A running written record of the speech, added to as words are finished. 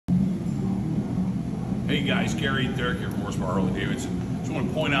Hey guys, Gary and Derek here from Horsepower Harley-Davidson. Just want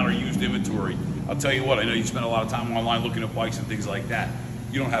to point out our used inventory. I'll tell you what, I know you spend a lot of time online looking at bikes and things like that.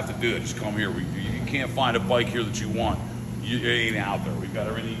 You don't have to do it, just come here. You can't find a bike here that you want. It ain't out there. We've got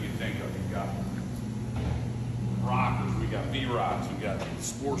everything you can think of. We've got rockers, we got V-Rocks, we got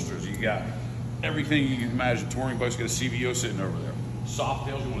Sportsters, you got everything you can imagine. Touring bikes, got a CVO sitting over there.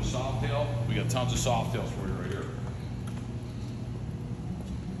 Softails, you want a softail? We got tons of softails for you right here.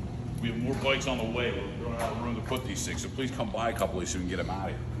 We have more bikes on the way. We don't have room to put these things, so please come by a couple of these so we can get them out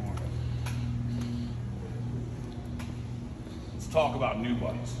of here. Come on, guys. Let's talk about new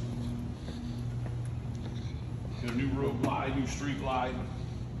bikes. Get a new Road Glide, new Street Glide.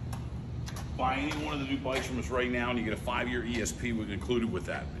 Buy any one of the new bikes from us right now and you get a 5-year ESP included with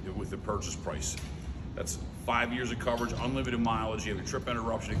that, with the purchase price. That's 5 years of coverage, unlimited mileage. You have a trip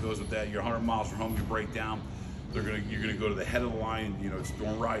interruption that goes with that. You're 100 miles from home, you break down. You're gonna go to the head of the line. You know, it's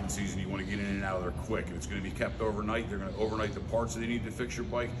during riding season. You want to get in and out of there quick. If it's going to be kept overnight, they're going to overnight the parts that they need to fix your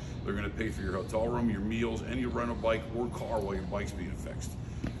bike. They're going to pay for your hotel room, your meals, and your rental bike or car while your bike's being fixed.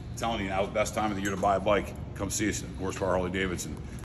 I'm telling you, now's the best time of the year to buy a bike. Come see us at Horsepower Harley-Davidson.